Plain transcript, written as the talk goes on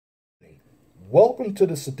Welcome to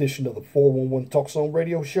this edition of the 411 Talk Zone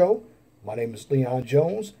Radio Show. My name is Leon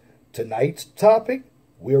Jones. Tonight's topic,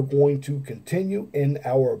 we're going to continue in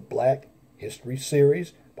our Black History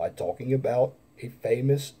series by talking about a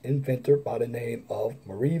famous inventor by the name of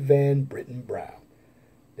Marie Van Britten Brown.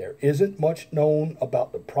 There isn't much known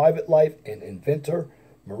about the private life and inventor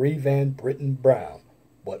Marie Van Britten Brown,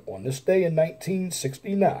 but on this day in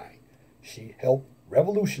 1969, she helped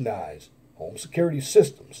revolutionize home security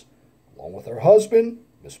systems. Along with her husband,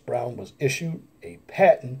 Miss Brown was issued a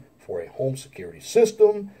patent for a home security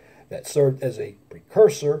system that served as a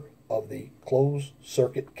precursor of the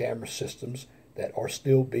closed-circuit camera systems that are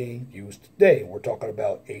still being used today. We're talking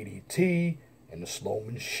about ADT and the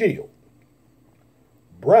Sloman Shield.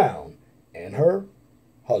 Brown and her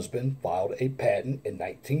husband filed a patent in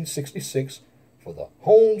 1966 for the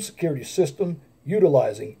home security system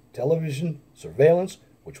utilizing television surveillance,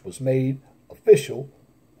 which was made official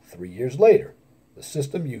 3 years later. The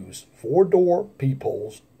system used 4-door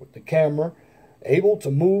peepholes with the camera able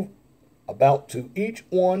to move about to each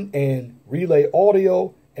one and relay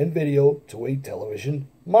audio and video to a television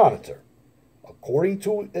monitor. According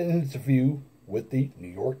to an interview with the New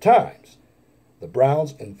York Times, the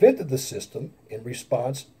Browns invented the system in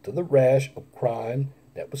response to the rash of crime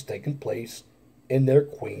that was taking place in their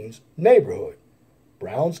Queens neighborhood.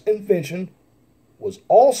 Brown's invention was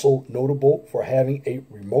also notable for having a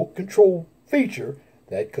remote control feature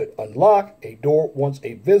that could unlock a door once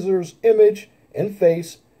a visitor's image and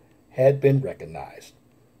face had been recognized.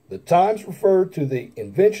 The Times referred to the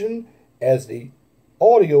invention as the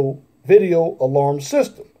audio-video alarm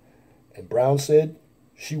system, and Brown said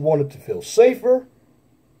she wanted to feel safer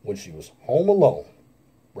when she was home alone.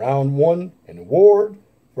 Brown won an award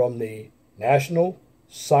from the National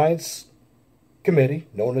Science Committee,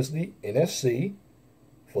 known as the NSC,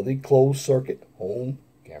 for the closed-circuit home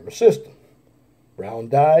camera system. Brown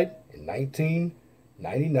died in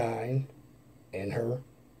 1999 in her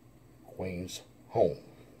Queens home.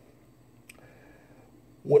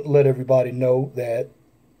 Want to let everybody know that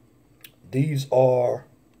these are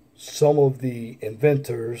some of the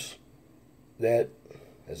inventors that,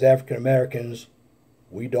 as African Americans,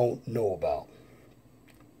 we don't know about.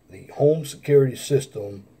 The home security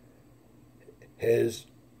system has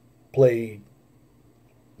played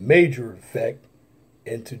major effect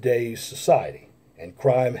in today's society, and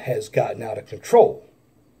crime has gotten out of control.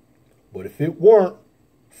 But if it weren't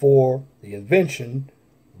for the invention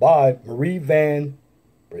by Marie Van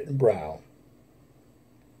Britten Brown,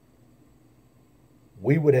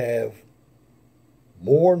 we would have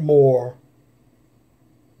more and more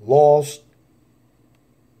lost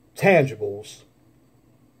tangibles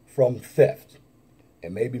from theft,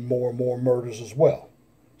 and maybe more and more murders as well.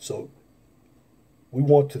 So we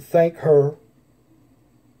want to thank her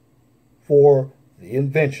for the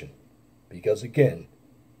invention, because again,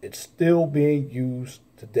 it's still being used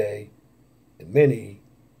today in many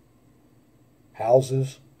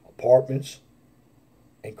houses, apartments,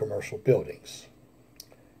 and commercial buildings.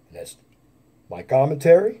 And that's my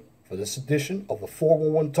commentary for this edition of the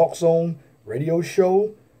 411 Talk Zone Radio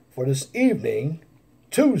Show for this evening,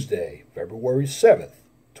 Tuesday, February 7th,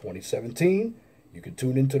 2017. You can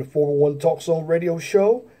tune into the 411 Talk Zone Radio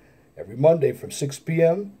Show every Monday from 6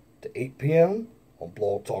 p.m. to 8 p.m. on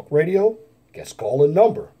Blog Talk Radio. Guest call-in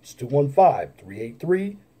number is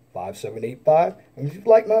 215-383-5785. And if you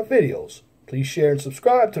like my videos, please share and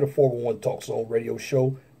subscribe to the 411 Talk Zone Radio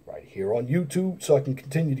Show right here on YouTube so I can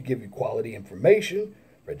continue to give you quality information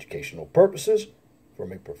for educational purposes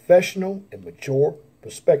from a professional and mature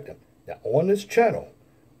perspective. Now, on this channel,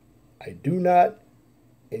 I do not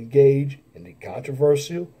engage in the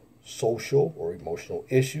controversial, social, or emotional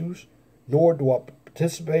issues, nor do I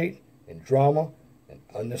participate in drama and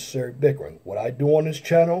unnecessary bickering. What I do on this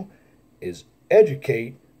channel is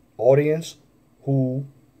educate audience who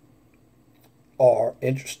are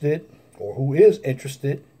interested or who is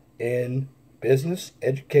interested in business,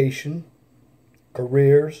 education,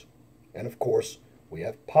 careers, and of course, we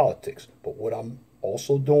have politics. But what I'm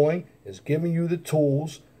also doing is giving you the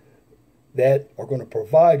tools that are going to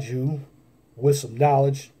provide you with some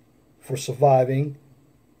knowledge for surviving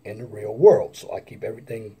in the real world. So I keep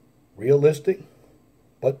everything realistic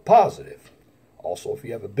but positive. Also, if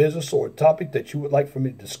you have a business or a topic that you would like for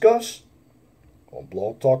me to discuss on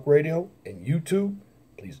Blog Talk Radio and YouTube,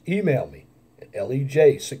 please email me at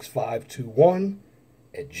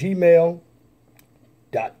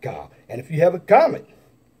lej6521@gmail.com. And if you have a comment,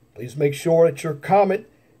 please make sure that your comment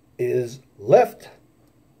is left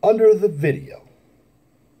under the video.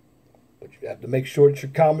 But you have to make sure that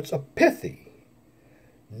your comments are pithy.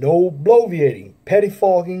 No bloviating,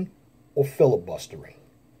 pettifogging, or filibustering,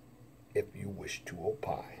 if you wish to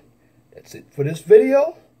opine. That's it for this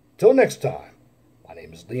video. Till next time, my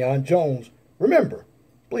name is Leon Jones. Remember,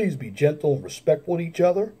 please be gentle and respectful to each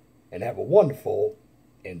other, and have a wonderful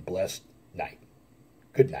and blessed night.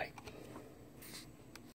 Good night.